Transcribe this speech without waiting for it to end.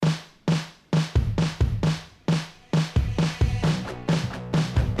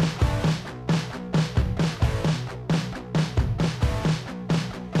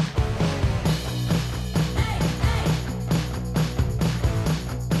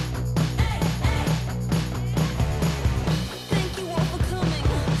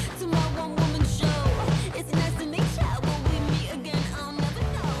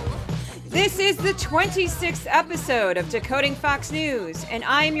the 26th episode of Decoding Fox News, and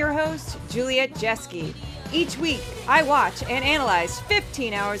I am your host, Juliet Jeske. Each week, I watch and analyze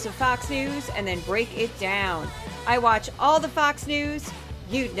 15 hours of Fox News and then break it down. I watch all the Fox News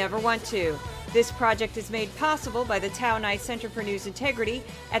you'd never want to. This project is made possible by the Tao Nye Center for News Integrity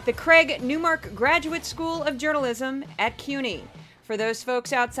at the Craig Newmark Graduate School of Journalism at CUNY. For those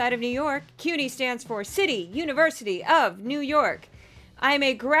folks outside of New York, CUNY stands for City University of New York. I am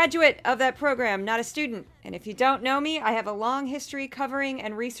a graduate of that program, not a student. And if you don't know me, I have a long history covering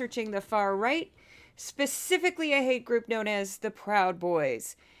and researching the far right, specifically a hate group known as the Proud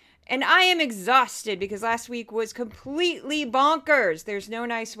Boys. And I am exhausted because last week was completely bonkers. There's no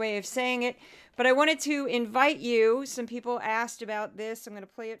nice way of saying it, but I wanted to invite you. Some people asked about this. I'm going to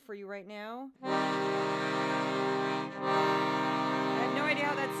play it for you right now. I have no idea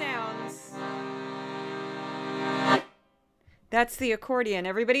how that sounds. That's the accordion.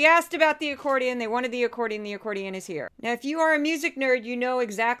 Everybody asked about the accordion. They wanted the accordion. The accordion is here. Now, if you are a music nerd, you know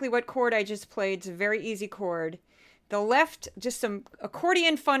exactly what chord I just played. It's a very easy chord. The left, just some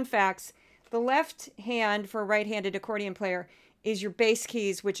accordion fun facts. The left hand for a right-handed accordion player is your bass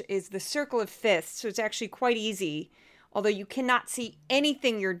keys, which is the circle of fifths. So it's actually quite easy, although you cannot see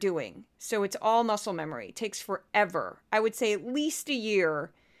anything you're doing. So it's all muscle memory. It takes forever. I would say at least a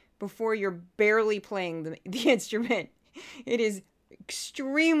year before you're barely playing the instrument. It is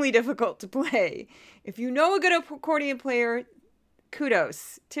extremely difficult to play. If you know a good accordion player,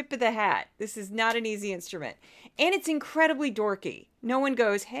 kudos, tip of the hat. This is not an easy instrument. And it's incredibly dorky. No one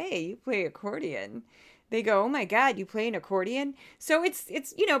goes, hey, you play accordion. They go, oh my God, you play an accordion? So it's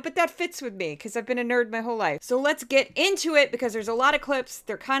but that fits with me because I've been a nerd my whole life. So let's get into it because there's a lot of clips.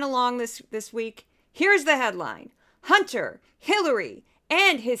 They're kind of long this week. Here's the headline. Hunter, Hillary,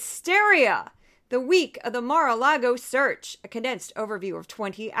 and Hysteria. The week of the Mar-a-Lago search, a condensed overview of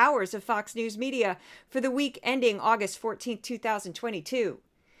 20 hours of Fox News media for the week ending August 14, 2022.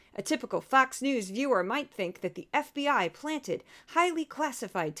 A typical Fox News viewer might think that the FBI planted highly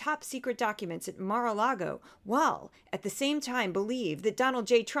classified top-secret documents at Mar-a-Lago, while at the same time believe that Donald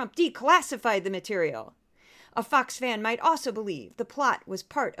J. Trump declassified the material. A Fox fan might also believe the plot was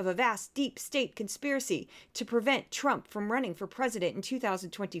part of a vast deep state conspiracy to prevent Trump from running for president in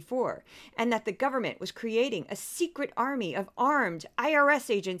 2024, and that the government was creating a secret army of armed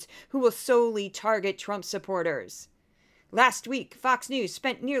IRS agents who will solely target Trump supporters. Last week, Fox News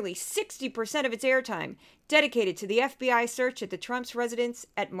spent nearly 60% of its airtime dedicated to the FBI search at the Trump's residence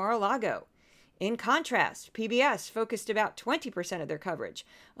at Mar-a-Lago. In contrast, PBS focused about 20% of their coverage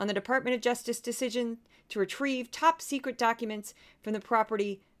on the Department of Justice decision to retrieve top-secret documents from the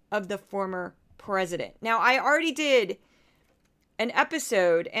property of the former president. Now, I already did an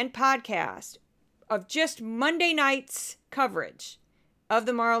episode and podcast of just Monday night's coverage of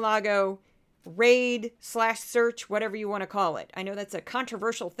the Mar-a-Lago raid / search, whatever you want to call it. I know that's a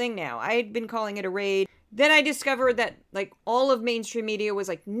controversial thing now. I had been calling it a raid. Then I discovered that all of mainstream media was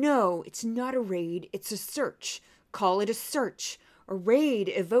like, no, it's not a raid. It's a search. Call it a search. A raid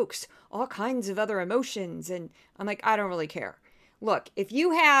evokes all kinds of other emotions. And I'm like, I don't really care. Look, if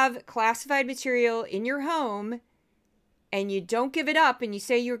you have classified material in your home and you don't give it up and you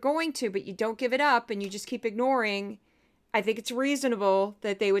say you're going to, but you don't give it up and you just keep ignoring, I think it's reasonable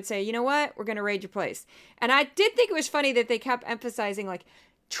that they would say, you know what, we're going to raid your place. And I did think it was funny that they kept emphasizing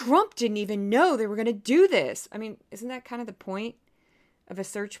Trump didn't even know they were going to do this. I mean, isn't that kind of the point of a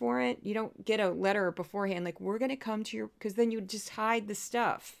search warrant? You don't get a letter beforehand, we're going to come to your, because then you just hide the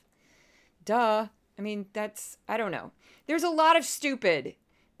stuff. Duh. I mean, I don't know. There's a lot of stupid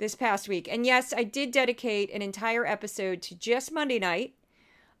this past week. And yes, I did dedicate an entire episode to just Monday night.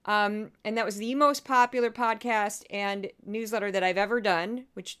 And that was the most popular podcast and newsletter that I've ever done,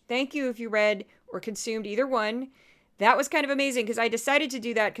 which thank you if you read or consumed either one. That was kind of amazing because I decided to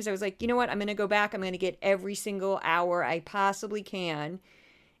do that because I was like, you know what? I'm going to go back. I'm going to get every single hour I possibly can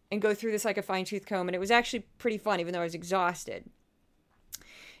and go through this like a fine-tooth comb. And it was actually pretty fun, even though I was exhausted.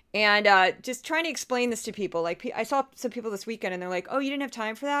 And just trying to explain this to people. I saw some people this weekend and they're like, oh, you didn't have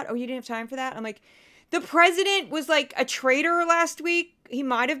time for that? Oh, you didn't have time for that? I'm like, the president was a traitor last week. He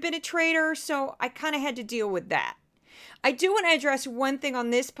might have been a traitor. So I kind of had to deal with that. I do want to address one thing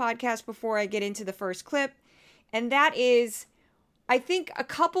on this podcast before I get into the first clip. And that is, I think a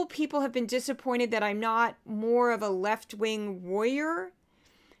couple people have been disappointed that I'm not more of a left-wing warrior.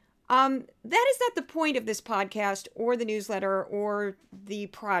 That is not the point of this podcast or the newsletter or the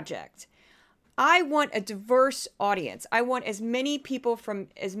project. I want a diverse audience. I want as many people from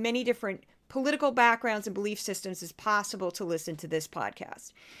as many different political backgrounds and belief systems as possible to listen to this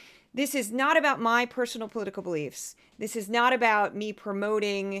podcast. This is not about my personal political beliefs. This is not about me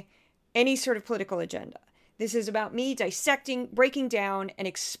promoting any sort of political agenda. This is about me dissecting, breaking down, and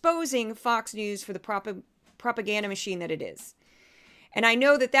exposing Fox News for the propaganda machine that it is. And I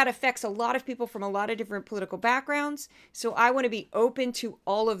know that that affects a lot of people from a lot of different political backgrounds. So I want to be open to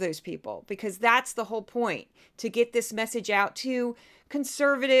all of those people, because that's the whole point, to get this message out to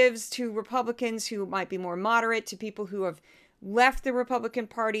conservatives, to Republicans who might be more moderate, to people who have left the Republican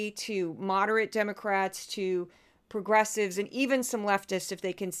Party, to moderate Democrats, to progressives, and even some leftists if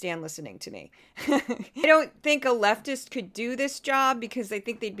they can stand listening to me. I don't think a leftist could do this job because I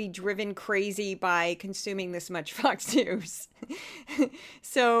think they'd be driven crazy by consuming this much Fox News.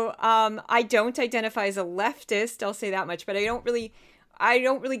 So I don't identify as a leftist, I'll say that much, but I don't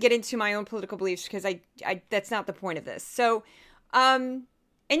really get into my own political beliefs because I that's not the point of this. So and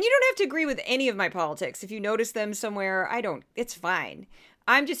you don't have to agree with any of my politics. If you notice them somewhere, it's fine.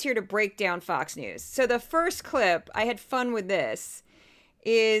 I'm just here to break down Fox News. So the first clip, I had fun with this,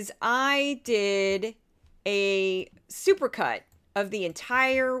 is I did a supercut of the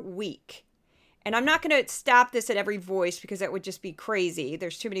entire week. And I'm not going to stop this at every voice because that would just be crazy.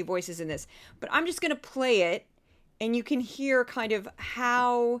 There's too many voices in this. But I'm just going to play it, and you can hear kind of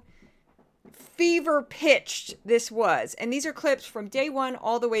how fever pitched this was. And these are clips from day 1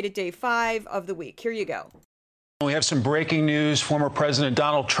 all the way to day 5 of the week. Here you go. We have some breaking news. Former President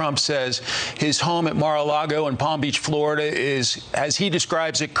Donald Trump says his home at Mar-a-Lago in Palm Beach, Florida is, as he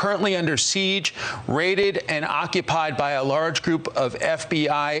describes it, currently under siege, raided and occupied by a large group of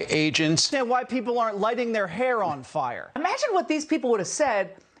FBI agents. And why people aren't lighting their hair on fire. Imagine what these people would have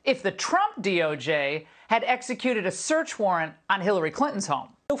said if the Trump DOJ had executed a search warrant on Hillary Clinton's home.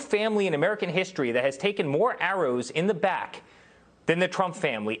 No family in American history that has taken more arrows in the back than the Trump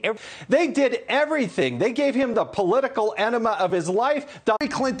family. They did everything. They gave him the political enema of his life.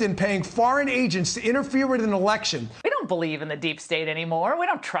 Hillary Clinton paying foreign agents to interfere with an election. We don't believe in the deep state anymore. We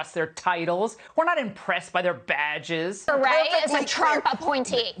don't trust their titles. We're not impressed by their badges. Christopher Wray is a Trump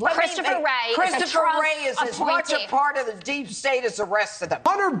appointee. Christopher Wray is as much a part of the deep state as the rest of them.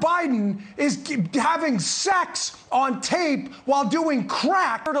 Hunter Biden is having sex on tape while doing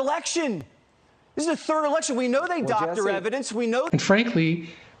crack. Third election. This is the third election. We know they doctor evidence. We know. And frankly,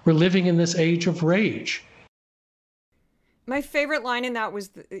 we're living in this age of rage. My favorite line in that was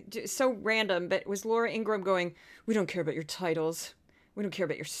so random, but it was Laura Ingraham going, "We don't care about your titles. We don't care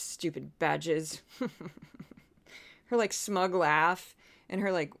about your stupid badges." Her like smug laugh and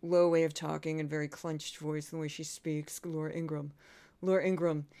her like low way of talking and very clenched voice and the way she speaks. Laura Ingraham.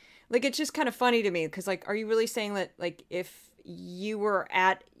 Like, it's just kind of funny to me because, like, are you really saying that, like, if you were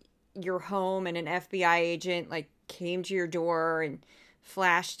at your home and an FBI agent like came to your door and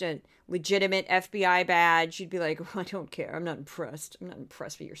flashed a legitimate FBI badge, you'd be like, well, I don't care. I'm not impressed. I'm not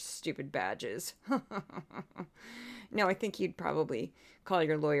impressed with your stupid badges. No, I think you'd probably call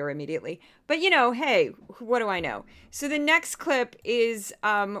your lawyer immediately. But, you know, hey, what do I know? So the next clip is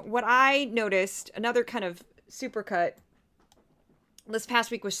what I noticed, another kind of supercut. This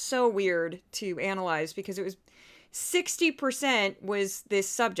past week was so weird to analyze because it was 60% was this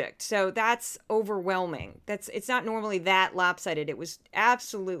subject. So that's overwhelming. It's not normally that lopsided. It was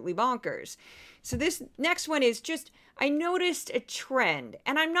absolutely bonkers. So this next one is just, I noticed a trend,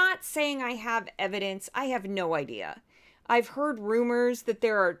 and I'm not saying I have evidence. I have no idea. I've heard rumors that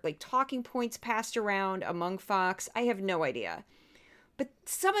there are like talking points passed around among Fox. I have no idea. But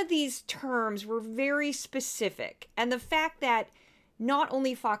some of these terms were very specific. And the fact that not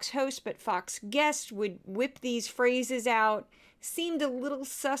only Fox hosts, but Fox guests would whip these phrases out seemed a little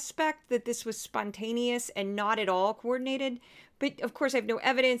suspect that this was spontaneous and not at all coordinated. But of course, I have no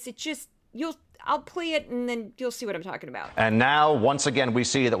evidence. It's just, I'll play it and then you'll see what I'm talking about. And now, once again, we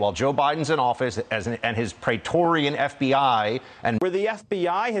see that while Joe Biden's in office and his Praetorian FBI and where the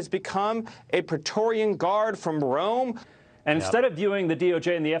FBI has become a Praetorian Guard from Rome. And instead of viewing the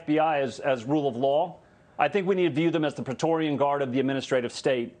DOJ and the FBI as rule of law, I think we need to view them as the Praetorian Guard of the administrative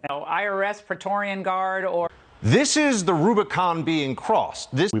state. IRS Praetorian Guard or... This is the Rubicon being crossed.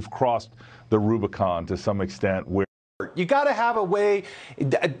 We've crossed the Rubicon to some extent where... You got to have a way,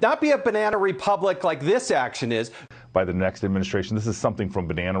 not be a banana republic like this action is. By the next administration, this is something from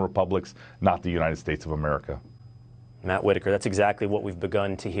banana republics, not the United States of America. Matt Whitaker, that's exactly what we've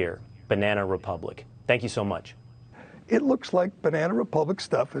begun to hear. Banana republic. Thank you so much. It looks like banana republic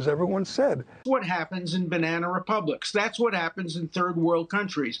stuff, as everyone said. What happens in banana republics? That's what happens in third world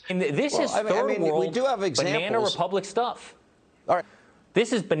countries. And this is third world we do have examples. Banana republic stuff. All right.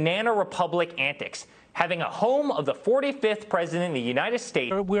 This is banana republic antics. Having a home of the 45th president of the United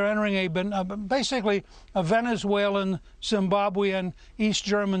States. We're entering basically a Venezuelan, Zimbabwean, East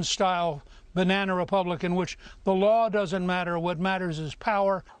German style banana republic in which the law doesn't matter. What matters is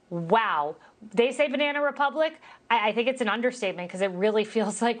power. wow. They say banana republic. I think it's an understatement because it really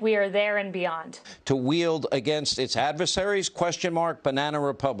feels like we are there and beyond. To wield against its adversaries, banana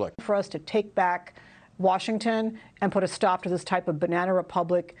republic. For us to take back Washington and put a stop to this type of banana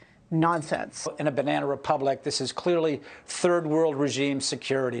republic nonsense. In a banana republic, this is clearly third world regime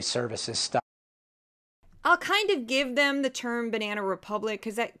security services stuff. I'll kind of give them the term banana republic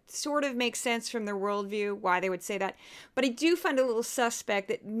because that sort of makes sense from their worldview, why they would say that. But I do find it a little suspect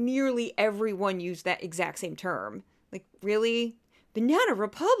that nearly everyone used that exact same term. Like, really? Banana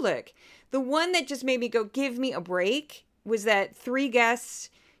republic? The one that just made me go, give me a break, was that 3 guests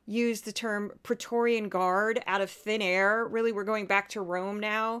used the term Praetorian Guard out of thin air. Really, we're going back to Rome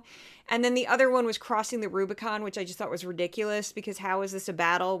now. And then the other one was crossing the Rubicon, which I just thought was ridiculous because how is this a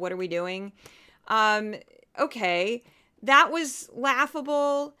battle? What are we doing? Okay, that was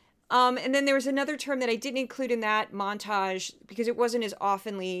laughable. And then there was another term that I didn't include in that montage because it wasn't as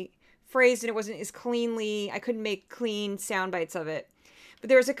oftenly phrased and it wasn't as cleanly, I couldn't make clean sound bites of it. But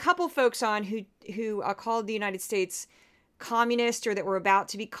there was a couple folks on who called the United States communist or that were about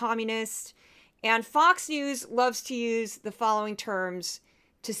to be communist. And Fox News loves to use the following terms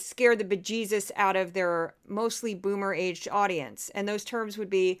to scare the bejesus out of their mostly boomer-aged audience. And those terms would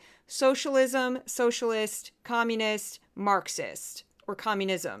be socialism, socialist, communist, Marxist, or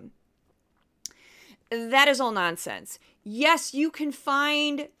communism. That is all nonsense. Yes, you can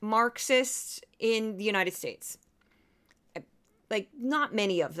find Marxists in the United States. Like, not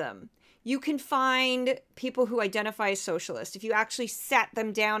many of them. You can find people who identify as socialist. If you actually sat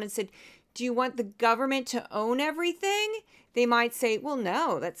them down and said, do you want the government to own everything? They might say, well,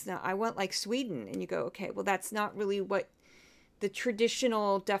 no, that's not, I want like Sweden. And you go, okay, well, that's not really what the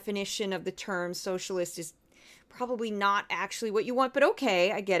traditional definition of the term socialist is, probably not actually what you want, but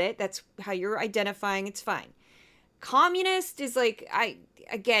okay, I get it. That's how you're identifying. It's fine. Communist is like,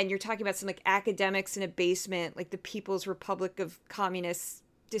 again, you're talking about some like academics in a basement, like the People's Republic of Communists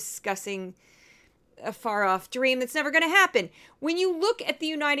discussing a far off dream that's never going to happen. When you look at the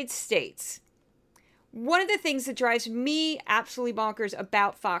United States, one of the things that drives me absolutely bonkers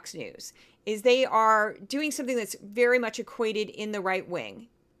about Fox News is they are doing something that's very much equated in the right wing,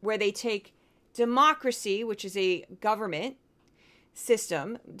 where they take democracy, which is a government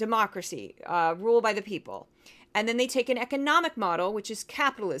system, democracy, ruled by the people, and then they take an economic model, which is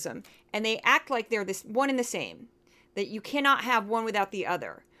capitalism, and they act like they're this one and the same, that you cannot have one without the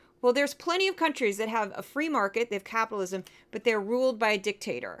other. Well, there's plenty of countries that have a free market, they have capitalism, but they're ruled by a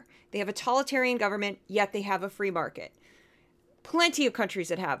dictator. They have a totalitarian government, yet they have a free market. Plenty of countries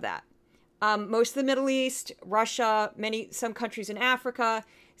that have that. Most of the Middle East, Russia, some countries in Africa.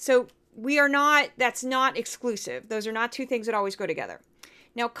 So that's not exclusive. Those are not two things that always go together.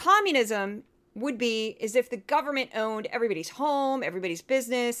 Now, communism would be as if the government owned everybody's home, everybody's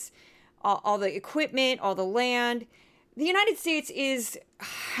business, all the equipment, all the land. The United States is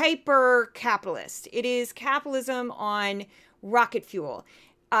hyper-capitalist. It is capitalism on rocket fuel.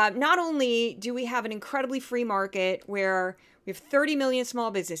 Not only do we have an incredibly free market where we have 30 million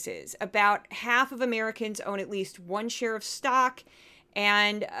small businesses, about half of Americans own at least one share of stock,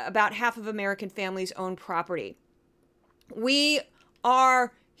 and about half of American families own property. We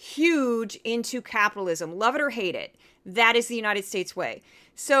are huge into capitalism, love it or hate it. That is the United States way.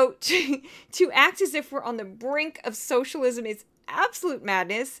 So to act as if we're on the brink of socialism is absolute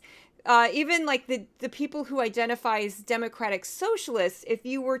madness. Even like the people who identify as democratic socialists, if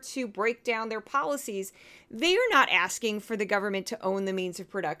you were to break down their policies, they are not asking for the government to own the means of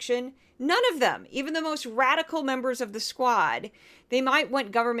production. None of them, even the most radical members of the squad, they might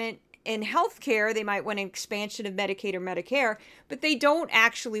want government in healthcare, they might want an expansion of Medicaid or Medicare, but they don't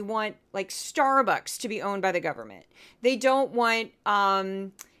actually want like Starbucks to be owned by the government. They don't want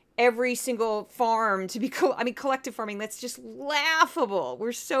every single farm to be, collective farming. That's just laughable.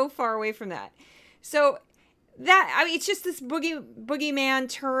 We're so far away from that. So it's just this boogeyman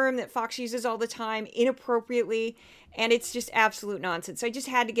term that Fox uses all the time inappropriately, and it's just absolute nonsense. So I just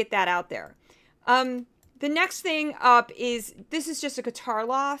had to get that out there. The next thing up is, this is Jessica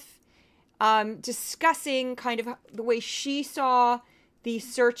Tarloff discussing kind of the way she saw the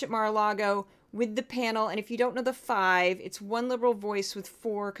search at Mar-a-Lago with the panel. And if you don't know the 5, it's one liberal voice with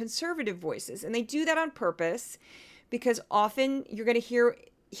 4 conservative voices. And they do that on purpose because often you're going to hear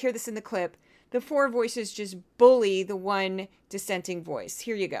this in the clip. The 4 voices just bully the one dissenting voice.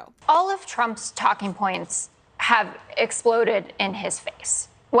 Here you go. All of Trump's talking points have exploded in his face,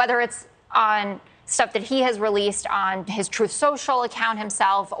 whether it's on stuff that he has released on his Truth Social account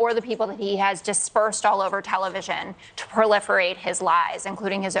himself, or the people that he has dispersed all over television to proliferate his lies,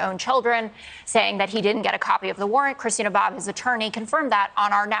 including his own children, saying that he didn't get a copy of the warrant. Christina Bobb, his attorney, confirmed that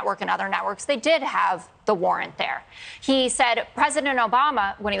on our network and other networks. They did have the warrant there. He said President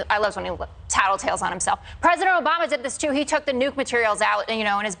Obama, I love when he tattletales on himself. President Obama did this too. He took the nuke materials out,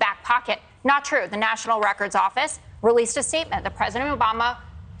 in his back pocket. Not true. The National Records Office released a statement that President Obama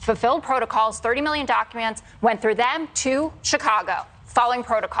fulfilled protocols, 30 million documents, went through them to Chicago, following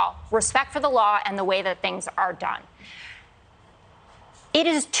protocol, respect for the law and the way that things are done. It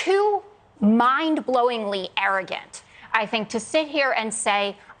is too mind-blowingly arrogant, I think, to sit here and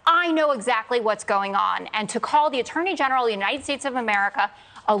say, I know exactly what's going on, and to call the Attorney General of the United States of America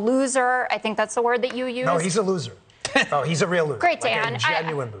a loser. I think that's the word that you use. No, he's a loser. Oh, he's a real loser. Great, Dan. Like a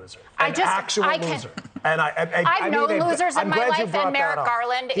genuine loser. An actual loser. And I've known losers in my life, and Merrick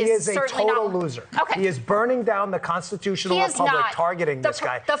Garland is certainly not. He is a total loser. Okay. He is burning down the constitutional republic, targeting this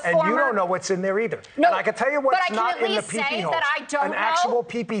guy. And you don't know what's in there either. No, and I can tell you what's not in the PP holes. An actual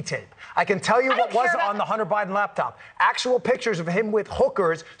PP tape. I can tell you what was on the Hunter Biden laptop. Actual pictures of him with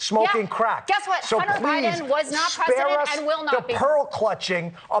hookers smoking crack. Guess what? So Hunter Biden was not president and will not be. The pearl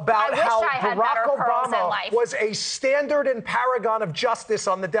clutching about how Barack Obama was a standard and paragon of justice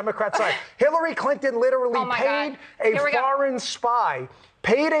on the Democrat side. Hillary Clinton literally paid a foreign spy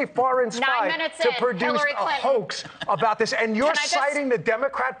to produce a hoax about this. And you're citing the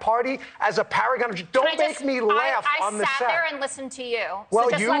Democrat Party as a paragon of... Don't make me laugh on the set. I sat there and listened to you. Well,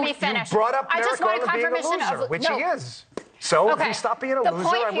 so just let me finish. You brought up Merrick Garland being a loser, which he is. So if he stopped being a loser,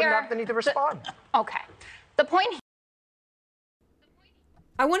 I wouldn't have the need to respond. Okay. The point...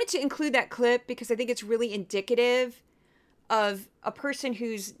 I wanted to include that clip because I think it's really indicative of a person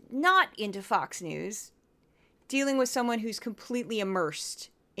who's not into Fox News dealing with someone who's completely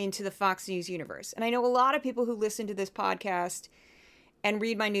immersed into the Fox News universe. And I know a lot of people who listen to this podcast and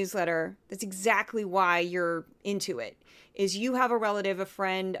read my newsletter, that's exactly why you're into it, is you have a relative, a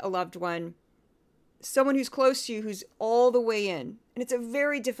friend, a loved one, someone who's close to you who's all the way in. And it's a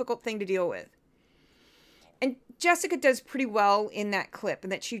very difficult thing to deal with. And Jessica does pretty well in that clip,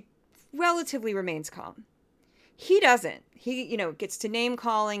 and that she relatively remains calm. He doesn't. He, gets to name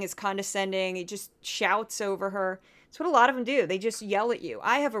calling, is condescending. He just shouts over her. It's what a lot of them do. They just yell at you.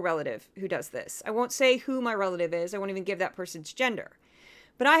 I have a relative who does this. I won't say who my relative is. I won't even give that person's gender.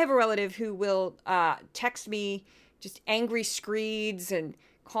 But I have a relative who will text me just angry screeds and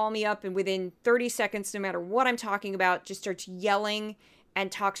call me up, and within 30 seconds, no matter what I'm talking about, just starts yelling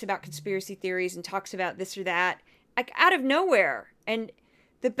and talks about conspiracy theories and talks about this or that, like out of nowhere. And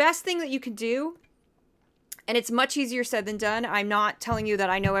the best thing that you can do, and it's much easier said than done. I'm not telling you that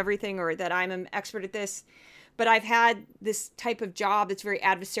I know everything or that I'm an expert at this, but I've had this type of job that's very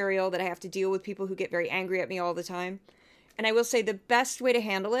adversarial, that I have to deal with people who get very angry at me all the time. And I will say the best way to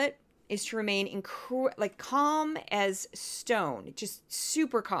handle it is to remain calm as stone, just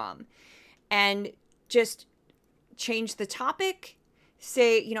super calm, and just change the topic.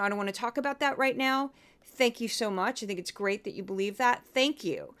 Say, I don't want to talk about that right now. Thank you so much. I think it's great that you believe that. Thank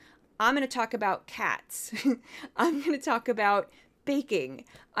you. I'm going to talk about cats. I'm going to talk about baking.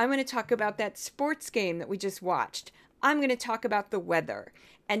 I'm going to talk about that sports game that we just watched. I'm going to talk about the weather,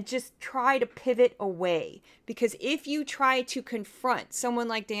 and just try to pivot away. Because if you try to confront someone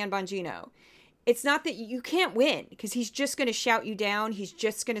like Dan Bongino, it's not that you can't win, because he's just going to shout you down. He's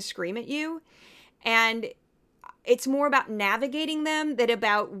just going to scream at you. And it's more about navigating them than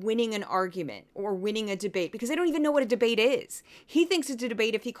about winning an argument or winning a debate, because they don't even know what a debate is. He thinks it's a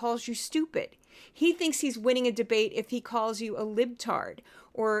debate if he calls you stupid. He thinks he's winning a debate if he calls you a libtard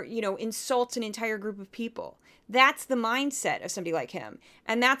or, insults an entire group of people. That's the mindset of somebody like him.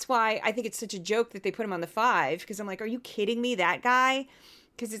 And that's why I think it's such a joke that they put him on the 5, because I'm like, are you kidding me, that guy?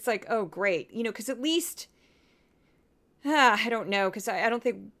 Because it's like, oh, great. Because at least, I don't know, because I don't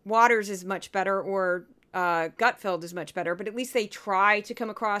think Waters is much better, or Gutfeld is much better, but at least they try to come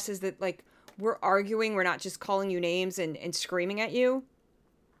across as that, like, we're arguing, we're not just calling you names and screaming at you.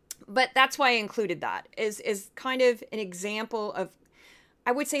 But that's why I included that, is kind of an example of,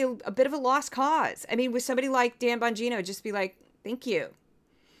 I would say, a bit of a lost cause. I mean, with somebody like Dan Bongino, just be like, thank you.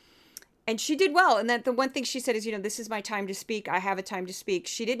 And she did well. And that the one thing she said is, this is my time to speak. I have a time to speak.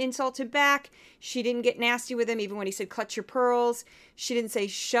 She didn't insult him back. She didn't get nasty with him, even when he said, clutch your pearls. She didn't say,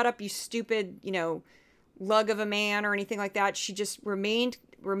 shut up, you stupid, lug of a man, or anything like that. She just remained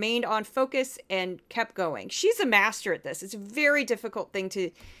on focus and kept going. She's a master at this. It's a very difficult thing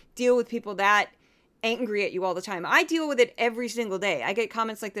to deal with people that angry at you all the time. I deal with it every single day. I get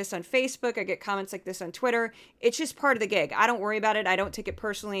comments like this on Facebook. I get comments like this on Twitter. It's just part of the gig. I don't worry about it. I don't take it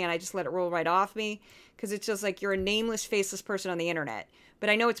personally, and I just let it roll right off me, because it's just like you're a nameless, faceless person on the internet. But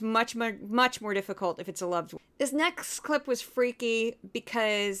I know it's much more difficult if it's a loved one. This next clip was freaky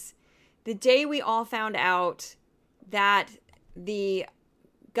because the day we all found out that the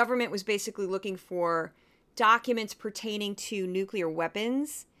government was basically looking for documents pertaining to nuclear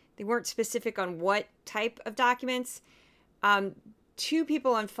weapons, they weren't specific on what type of documents. Two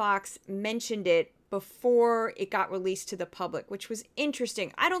people on Fox mentioned it before it got released to the public, which was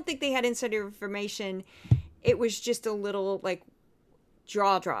interesting. I don't think they had insider information. It was just a little like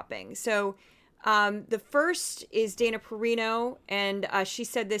jaw-dropping. So the first is Dana Perino, and she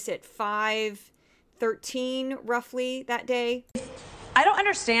said this at 5:13 roughly that day. I don't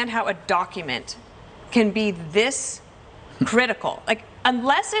understand how a document can be this critical. Like,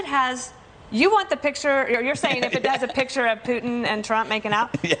 unless it has, you want the picture, you're saying if it has a picture of Putin and Trump making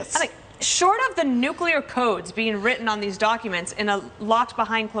out? Yes. Like, short of the nuclear codes being written on these documents in a locked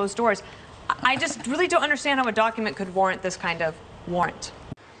behind closed doors, I just really don't understand how a document could warrant this kind of warrant.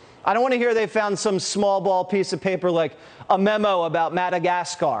 I don't want to hear they found some small ball piece of paper like a memo about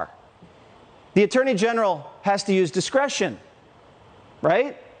Madagascar. The Attorney General has to use discretion,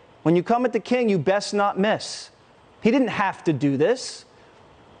 right? When you come at the king, you best not miss. He didn't have to do this.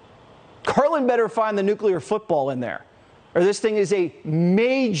 Carlin better find the nuclear football in there, or this thing is a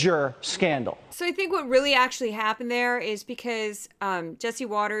major scandal. So I think what really actually happened there is because Jesse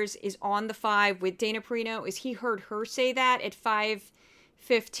Waters is on the 5 with Dana Perino, is he heard her say that at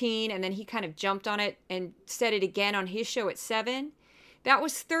 5:15, and then he kind of jumped on it and said it again on his show at 7. That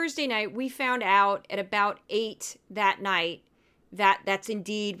was Thursday night. We found out at about 8 that night that that's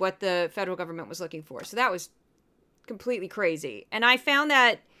indeed what the federal government was looking for. So that was completely crazy. And I found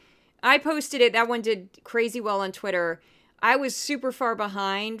that I posted it. That one did crazy well on Twitter. I was super far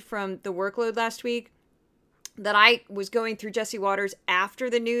behind from the workload last week that I was going through Jesse Waters after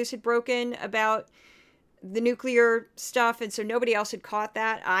the news had broken about the nuclear stuff. And so nobody else had caught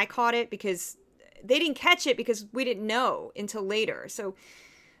that. I caught it because they didn't catch it because we didn't know until later. So,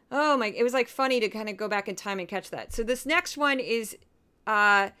 oh my, it was like funny to kind of go back in time and catch that. So this next one is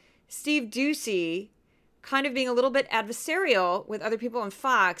Steve Doocy kind of being a little bit adversarial with other people on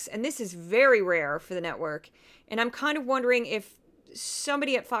Fox. And this is very rare for the network. And I'm kind of wondering if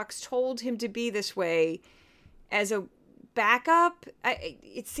somebody at Fox told him to be this way as a backup.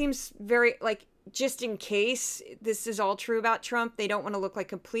 It seems very like, just in case this is all true about Trump, they don't want to look like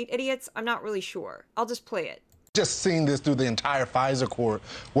complete idiots. I'm not really sure. I'll just play it. Just seen this through the entire FISA court,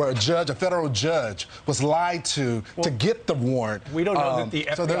 where a federal judge, was lied to get the warrant. We don't know that the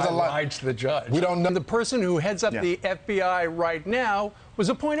FBI lied to the judge. We don't know. The person who heads up the FBI right now was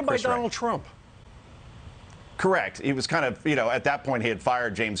appointed by Donald Trump. Correct. He was kind of, at that point he had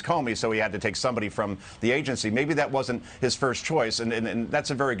fired James Comey, so he had to take somebody from the agency. Maybe that wasn't his first choice, and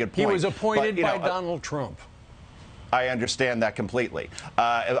that's a very good point. He was appointed by Donald Trump. I understand that completely.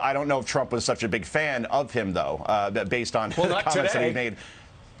 I don't know if Trump was such a big fan of him, though, based on the comments that he made.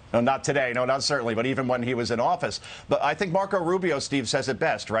 No, not today. No, not certainly. But even when he was in office. But I think Marco Rubio, Steve, says it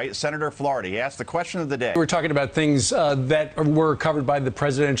best, right? Senator Florida. He asked the question of the day. We're talking about things that were covered by the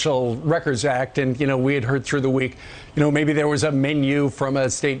Presidential Records Act. And, we had heard through the week, maybe there was a menu from a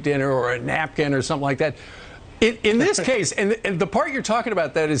state dinner or a napkin or something like that. In this case, and the part you're talking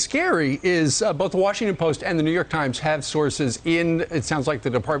about that is scary, is both the Washington Post and the New York Times have sources in, it sounds like, the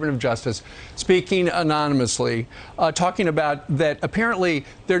Department of Justice, speaking anonymously, talking about that apparently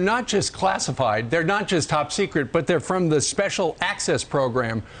they're not just classified, they're not just top secret, but they're from the Special Access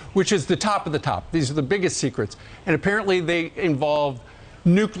Program, which is the top of the top. These are the biggest secrets. And apparently they involve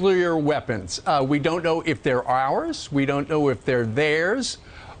nuclear weapons. We don't know if they're ours. We don't know if they're theirs.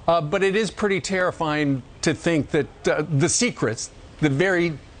 But it is pretty terrifying to think that the secrets, the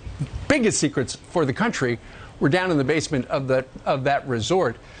very biggest secrets for the country, were down in the basement of that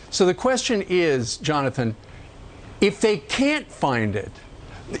resort. So the question is, Jonathan, if they can't find it,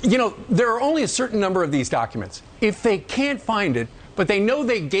 there are only a certain number of these documents. If they can't find it, but they know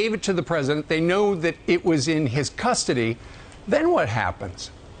they gave it to the president, they know that it was in his custody, then what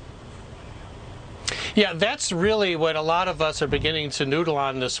happens? Yeah, that's really what a lot of us are beginning to noodle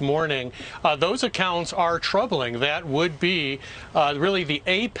on this morning. Those accounts are troubling. That would be really the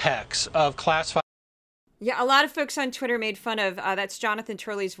apex of classified. Yeah, a lot of folks on Twitter made fun of, that's Jonathan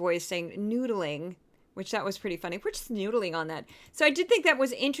Turley's voice saying noodling, which that was pretty funny. We're just noodling on that. So I did think that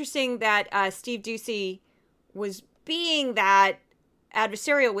was interesting that Steve Doocy was being that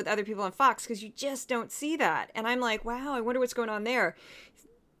adversarial with other people on Fox, because you just don't see that. And I'm like, wow, I wonder what's going on there.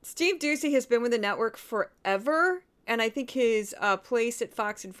 Steve Doocy has been with the network forever, and I think his place at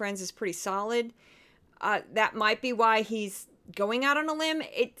Fox and Friends is pretty solid. That might be why he's going out on a limb.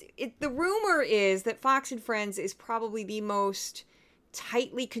 The rumor is that Fox and Friends is probably the most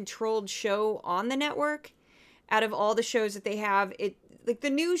tightly controlled show on the network out of all the shows that they have. Like the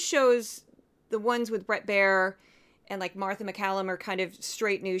news shows, the ones with Brett Baer and like Martha McCallum are kind of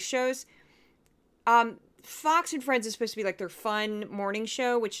straight news shows. Fox and Friends is supposed to be like their fun morning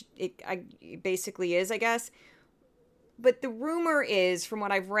show, which it basically is, I guess. But the rumor is, from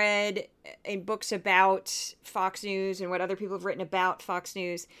what I've read in books about Fox News and what other people have written about Fox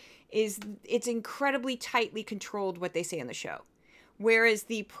News, is it's incredibly tightly controlled what they say in the show. Whereas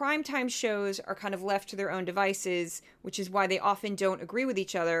the primetime shows are kind of left to their own devices, which is why they often don't agree with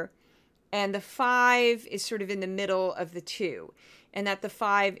each other. And the 5 is sort of in the middle of the 2. And that the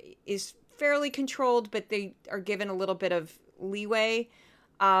 5 is fairly controlled, but they are given a little bit of leeway.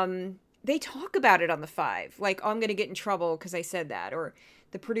 They talk about it on the 5, like, oh, I'm going to get in trouble because I said that, or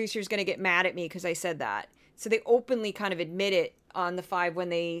the producer's going to get mad at me because I said that. So they openly kind of admit it on the 5 when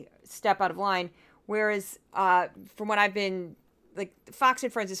they step out of line. Whereas from what I've been, like, Fox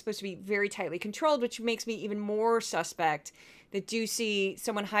and Friends is supposed to be very tightly controlled, which makes me even more suspect that Doocy,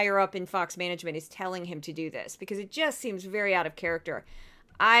 someone higher up in Fox management, is telling him to do this, because it just seems very out of character.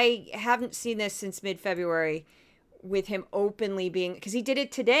 I haven't seen this since mid-February, with him openly being, because he did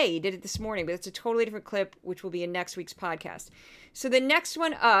it today, he did it this morning, but it's a totally different clip, which will be in next week's podcast. So the next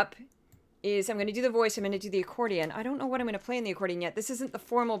one up is, I'm going to do the voice, I'm going to do the accordion. I don't know what I'm going to play in the accordion yet. This isn't the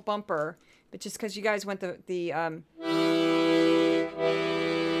formal bumper, but just because you guys went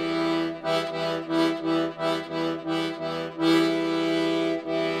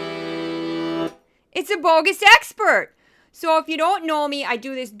It's a bogus expert. So if you don't know me, I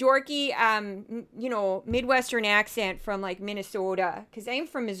do this dorky, Midwestern accent from like Minnesota, because I'm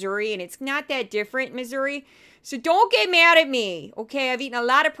from Missouri and it's not that different in Missouri. So don't get mad at me, okay? I've eaten a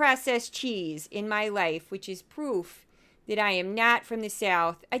lot of processed cheese in my life, which is proof that I am not from the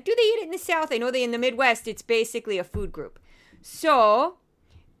South. Do they eat it in the South? I know in the Midwest, it's basically a food group. So,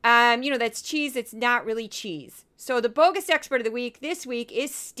 that's cheese that's not really cheese. So the bogus expert of the week this week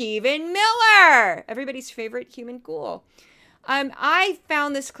is Stephen Miller, everybody's favorite human ghoul. I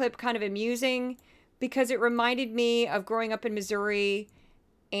found this clip kind of amusing because it reminded me of growing up in Missouri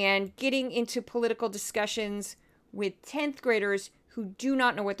and getting into political discussions with 10th graders who do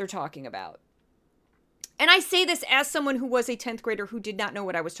not know what they're talking about. And I say this as someone who was a 10th grader who did not know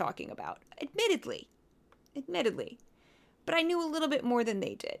what I was talking about, admittedly. But I knew a little bit more than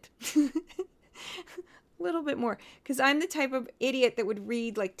they did. A little bit more, because I'm the type of idiot that would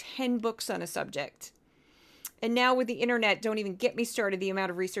read like 10 books on a subject. And now with the internet, don't even get me started the amount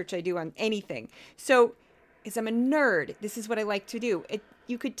of research I do on anything. So, as I'm a nerd, this is what I like to do.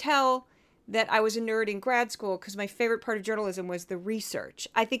 You could tell that I was a nerd in grad school because my favorite part of journalism was the research.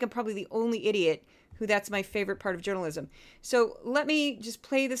 I think I'm probably the only idiot who that's my favorite part of journalism. So let me just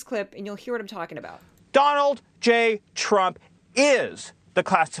play this clip and you'll hear what I'm talking about. Donald J. Trump is the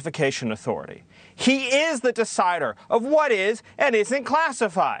classification authority. He is the decider of what is and isn't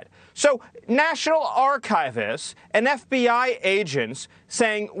classified. So national archivists and FBI agents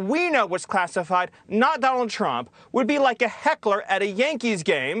saying we know what's classified, not Donald Trump, would be like a heckler at a Yankees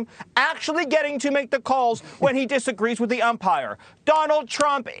game actually getting to make the calls when he disagrees with the umpire. Donald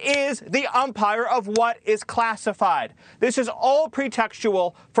Trump is the umpire of what is classified. This is all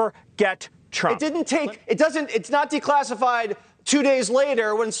pretextual for get Trump. It's not declassified 2 days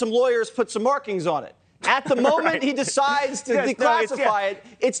later when some lawyers put some markings on it. At the moment he decides to declassify it,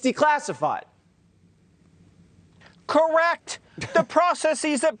 it's declassified. Correct. The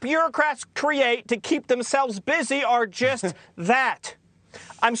processes that bureaucrats create to keep themselves busy are just that.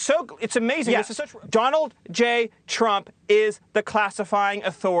 It's amazing. Yes. This is Donald J. Trump is the classifying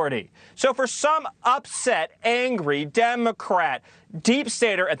authority. So for some upset, angry Democrat deep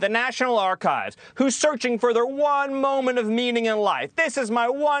stater at the National Archives who's searching for their one moment of meaning in life, this is my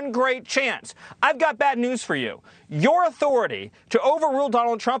one great chance. I've got bad news for you. Your authority to overrule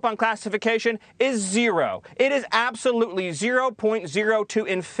Donald Trump on classification is zero. It is absolutely 0.0 to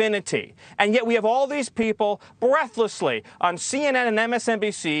infinity. And yet we have all these people breathlessly on CNN and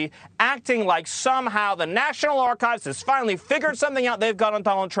MSNBC acting like somehow the National Archives has finally figured something out they've got on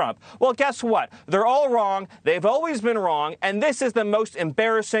Donald Trump. Well, guess what? They're all wrong. They've always been wrong. And this is the most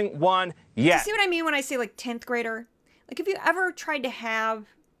embarrassing one yet. Do you see what I mean when I say like 10th grader? Like if you ever tried to have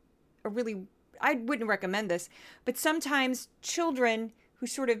a really, I wouldn't recommend this, but sometimes children who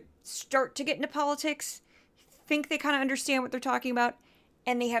sort of start to get into politics think they kind of understand what they're talking about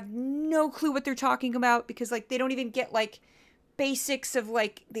and they have no clue what they're talking about because like they don't even get like basics of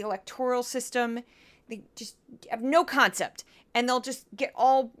like the electoral system. They just have no concept, and they'll just get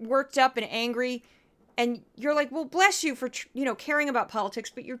all worked up and angry. And you're like, well, bless you for, caring about politics,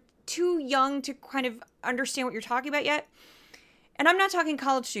 but you're too young to kind of understand what you're talking about yet. And I'm not talking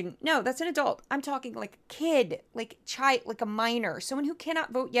college student. No, that's an adult. I'm talking like a kid, like child, like a minor, someone who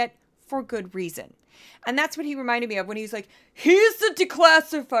cannot vote yet for good reason. And that's what he reminded me of when he's like, he's the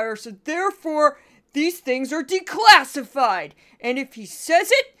declassifier, so therefore these things are declassified. And if he says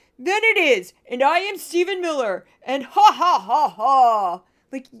it, then it is. And I am Stephen Miller. And ha ha ha ha.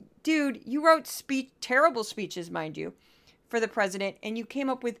 Like, dude, you wrote terrible speeches, mind you, for the president, and you came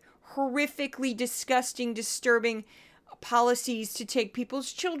up with horrifically disgusting, disturbing policies to take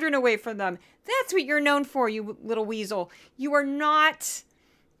people's children away from them. That's what you're known for, you little weasel. You are not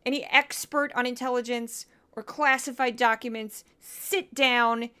any expert on intelligence or classified documents. Sit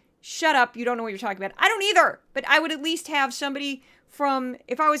down, shut up, you don't know what you're talking about. I don't either, but I would at least have somebody from,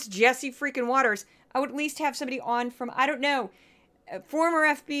 if I was Jesse freaking Waters, I would at least have somebody on from, I don't know, former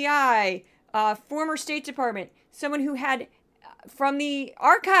FBI, former State Department, someone who had from the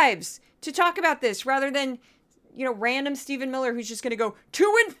archives to talk about this rather than, random Stephen Miller who's just going to go,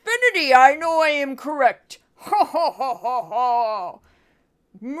 to infinity, I know I am correct. Ha ha ha ha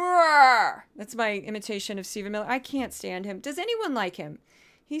ha. That's my imitation of Stephen Miller. I can't stand him. Does anyone like him?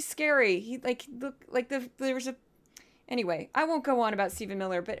 He's scary. He Anyway, I won't go on about Stephen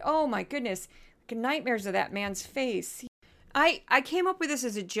Miller, but oh my goodness, nightmares of that man's face. I came up with this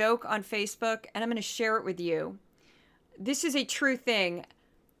as a joke on Facebook, and I'm going to share it with you. This is a true thing.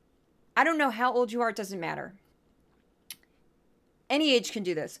 I don't know how old you are. It doesn't matter. Any age can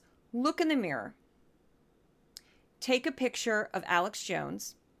do this. Look in the mirror. Take a picture of Alex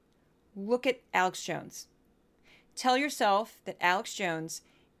Jones. Look at Alex Jones. Tell yourself that Alex Jones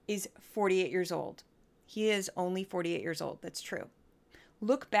is 48 years old. He is only 48 years old. That's true.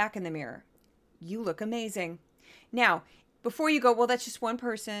 Look back in the mirror. You look amazing. Now, before you go, well, that's just one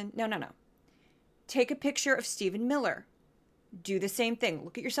person. No. Take a picture of Stephen Miller. Do the same thing.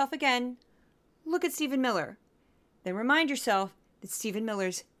 Look at yourself again. Look at Stephen Miller. Then remind yourself that Stephen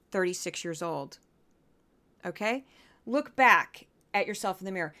Miller's 36 years old. Okay? Look back at yourself in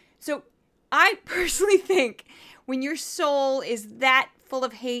the mirror. So I personally think when your soul is that full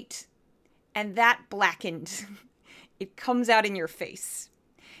of hate and that blackened, it comes out in your face.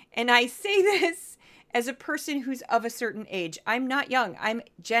 And I say this as a person who's of a certain age. I'm not young. I'm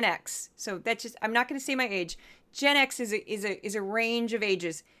Gen X. So that's just, I'm not going to say my age. Gen X is a range of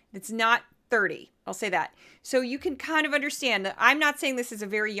ages that's not 30. I'll say that. So you can kind of understand that I'm not saying this is a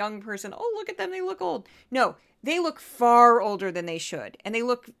very young person. Oh, look at them. They look old. No, they look far older than they should. And they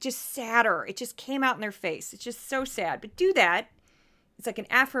look just sadder. It just came out in their face. It's just so sad. But do that. It's like an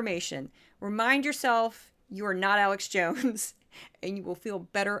affirmation. Remind yourself you are not Alex Jones. And you will feel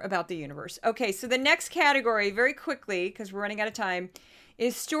better about the universe. Okay, so the next category, very quickly, because we're running out of time,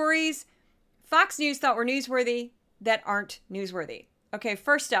 is stories Fox News thought were newsworthy that aren't newsworthy. Okay,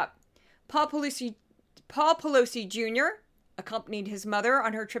 first up, Paul Pelosi Jr. accompanied his mother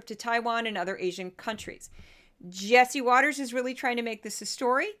on her trip to Taiwan and other Asian countries. Jesse Waters is really trying to make this a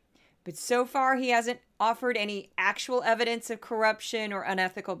story, but so far he hasn't offered any actual evidence of corruption or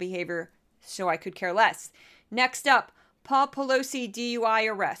unethical behavior, so I could care less. Next up, Paul Pelosi DUI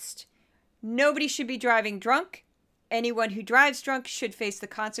arrest. Nobody should be driving drunk. Anyone who drives drunk should face the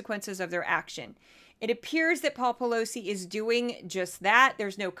consequences of their action. It appears that Paul Pelosi is doing just that.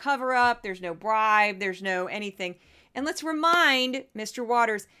 There's no cover-up. There's no bribe. There's no anything. And let's remind Mr.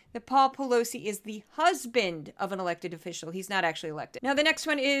 Waters that Paul Pelosi is the husband of an elected official. He's not actually elected. Now, the next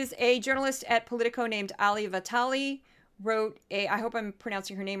one is a journalist at Politico named Ali Vitali wrote I hope I'm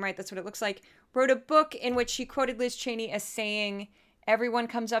pronouncing her name right, that's what it looks like, wrote a book in which she quoted Liz Cheney as saying, everyone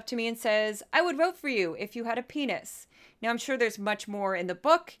comes up to me and says, I would vote for you if you had a penis. Now, I'm sure there's much more in the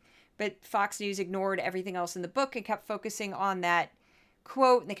book, but Fox News ignored everything else in the book and kept focusing on that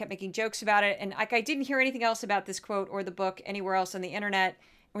quote, and they kept making jokes about it. And I didn't hear anything else about this quote or the book anywhere else on the internet.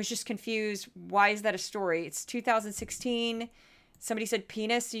 I was just confused. Why is that a story? It's 2016. Somebody said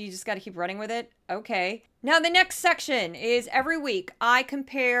penis, so you just got to keep running with it? Okay. Now, the next section is every week I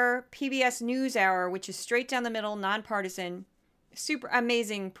compare PBS NewsHour, which is straight down the middle, nonpartisan, super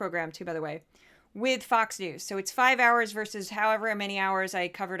amazing program too, by the way, with Fox News. So it's 5 hours versus however many hours I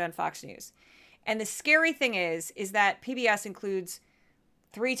covered on Fox News. And the scary thing is that PBS includes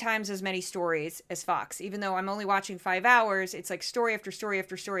 3 times as many stories as Fox. Even though I'm only watching 5 hours, it's like story after story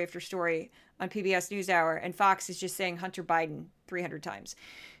after story after story on PBS NewsHour, and Fox is just saying Hunter Biden 300 times.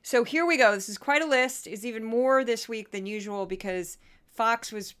 So here we go. This is quite a list. It's even more this week than usual because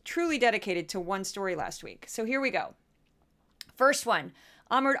Fox was truly dedicated to one story last week. So here we go. First one,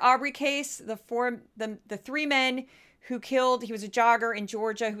 Ahmaud Arbery case, the three men who killed, he was a jogger in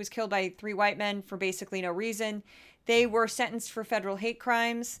Georgia who was killed by 3 white men for basically no reason. They were sentenced for federal hate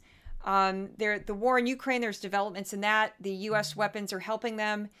crimes. The war in Ukraine, there's developments in that. The U.S. weapons are helping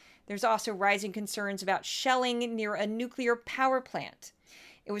them. There's also rising concerns about shelling near a nuclear power plant.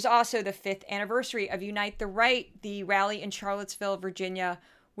 It was also the 5th anniversary of Unite the Right, the rally in Charlottesville, Virginia,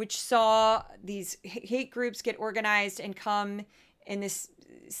 which saw these hate groups get organized and come in this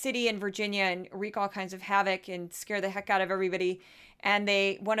city in Virginia and wreak all kinds of havoc and scare the heck out of everybody. And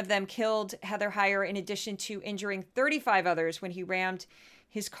one of them killed Heather Heyer in addition to injuring 35 others when he rammed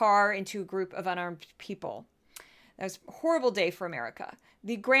his car into a group of unarmed people. That was a horrible day for America.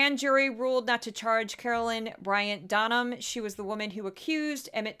 The grand jury ruled not to charge Carolyn Bryant Donham. She was the woman who accused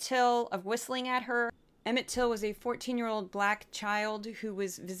Emmett Till of whistling at her. Emmett Till was a 14-year-old black child who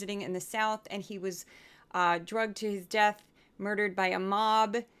was visiting in the South, and he was drugged to his death, murdered by a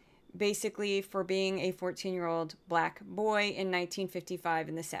mob, basically for being a 14-year-old black boy in 1955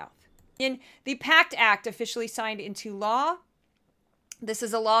 in the South. The PACT Act officially signed into law. This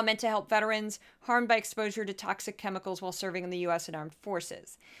is a law meant to help veterans harmed by exposure to toxic chemicals while serving in the U.S. and armed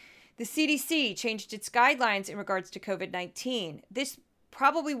forces. The CDC changed its guidelines in regards to COVID-19. This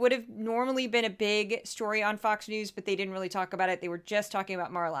probably would have normally been a big story on Fox News, but they didn't really talk about it. They were just talking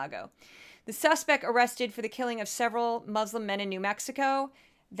about Mar-a-Lago. The suspect arrested for the killing of several Muslim men in New Mexico.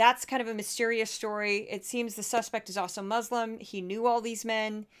 That's kind of a mysterious story. It seems the suspect is also Muslim. He knew all these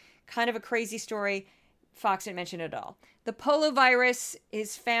men. Kind of a crazy story. Fox didn't mention it at all. The polio virus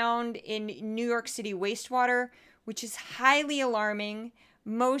is found in New York City wastewater, which is highly alarming.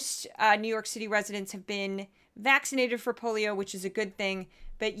 Most New York City residents have been vaccinated for polio, which is a good thing.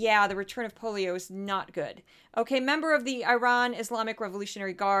 But yeah, the return of polio is not good. Okay, member of the Iran Islamic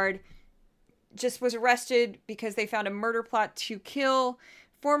Revolutionary Guard just was arrested because they found a murder plot to kill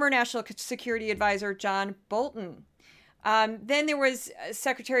former National Security Advisor John Bolton. Then there was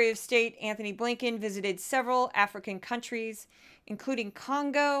Secretary of State Anthony Blinken visited several African countries, including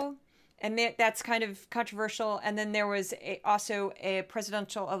Congo, and that's kind of controversial. And then there was also a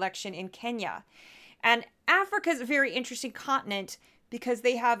presidential election in Kenya. And Africa is a very interesting continent because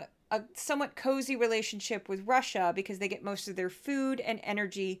they have a somewhat cozy relationship with Russia because they get most of their food and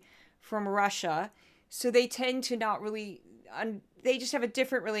energy from Russia. So they tend to not really, they just have a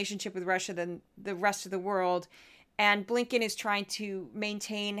different relationship with Russia than the rest of the world. And Blinken is trying to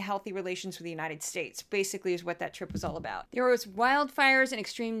maintain healthy relations with the United States, basically is what that trip was all about. There was wildfires and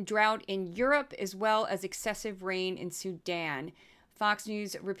extreme drought in Europe, as well as excessive rain in Sudan. Fox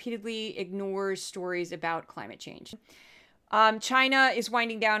News repeatedly ignores stories about climate change. China is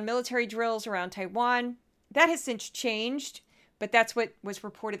winding down military drills around Taiwan. That has since changed, but that's what was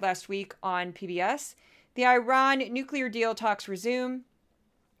reported last week on PBS. The Iran nuclear deal talks resume.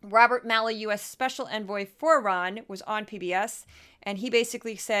 Robert Malley, U.S. Special Envoy for Iran, was on PBS, and he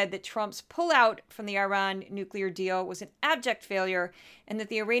basically said that Trump's pullout from the Iran nuclear deal was an abject failure and that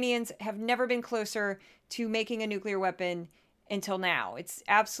the Iranians have never been closer to making a nuclear weapon until now. It's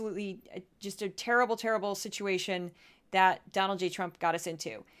absolutely just a terrible, terrible situation that Donald J. Trump got us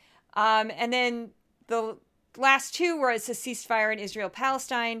into. And then the last two were a ceasefire in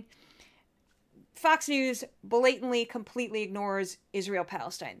Israel-Palestine. Fox News blatantly, completely ignores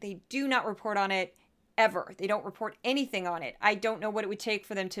Israel-Palestine. They do not report on it ever. They don't report anything on it. I don't know what it would take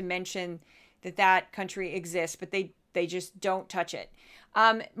for them to mention that that country exists, but they just don't touch it.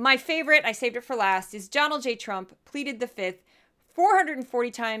 My favorite, I saved it for last, is Donald J. Trump pleaded the Fifth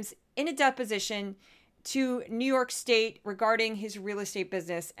 440 times in a deposition to New York State regarding his real estate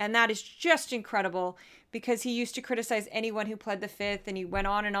business. And that is just incredible because he used to criticize anyone who pled the Fifth, and he went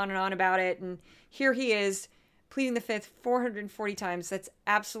on and on and on about it. And here he is pleading the Fifth 440 times. That's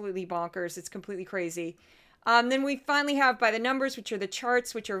absolutely bonkers. It's completely crazy. Then we finally have By the Numbers, which are the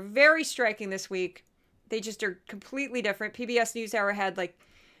charts, which are very striking this week. They just are completely different. PBS NewsHour had like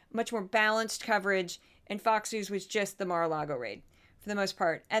much more balanced coverage, and Fox News was just the Mar-a-Lago raid for the most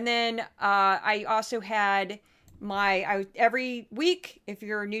part. And then I also had every week, if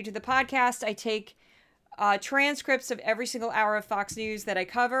you're new to the podcast, I take transcripts of every single hour of Fox News that I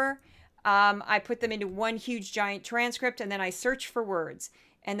cover. I put them into one huge giant transcript, and then I search for words.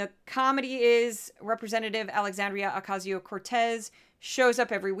 And the comedy is Representative Alexandria Ocasio-Cortez shows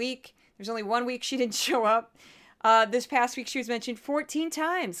up every week. There's only 1 week she didn't show up. This past week she was mentioned 14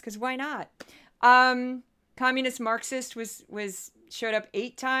 times, because why not? Communist Marxist showed up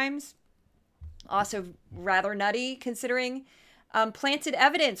 8 times. Also rather nutty considering. Planted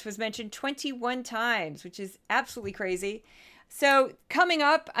Evidence was mentioned 21 times, which is absolutely crazy. So coming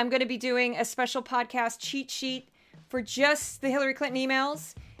up, I'm going to be doing a special podcast cheat sheet for just the Hillary Clinton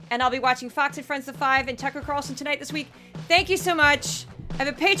emails. And I'll be watching Fox and Friends of 5 and Tucker Carlson tonight this week. Thank you so much. I have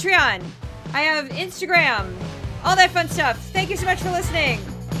a Patreon. I have Instagram. All that fun stuff. Thank you so much for listening.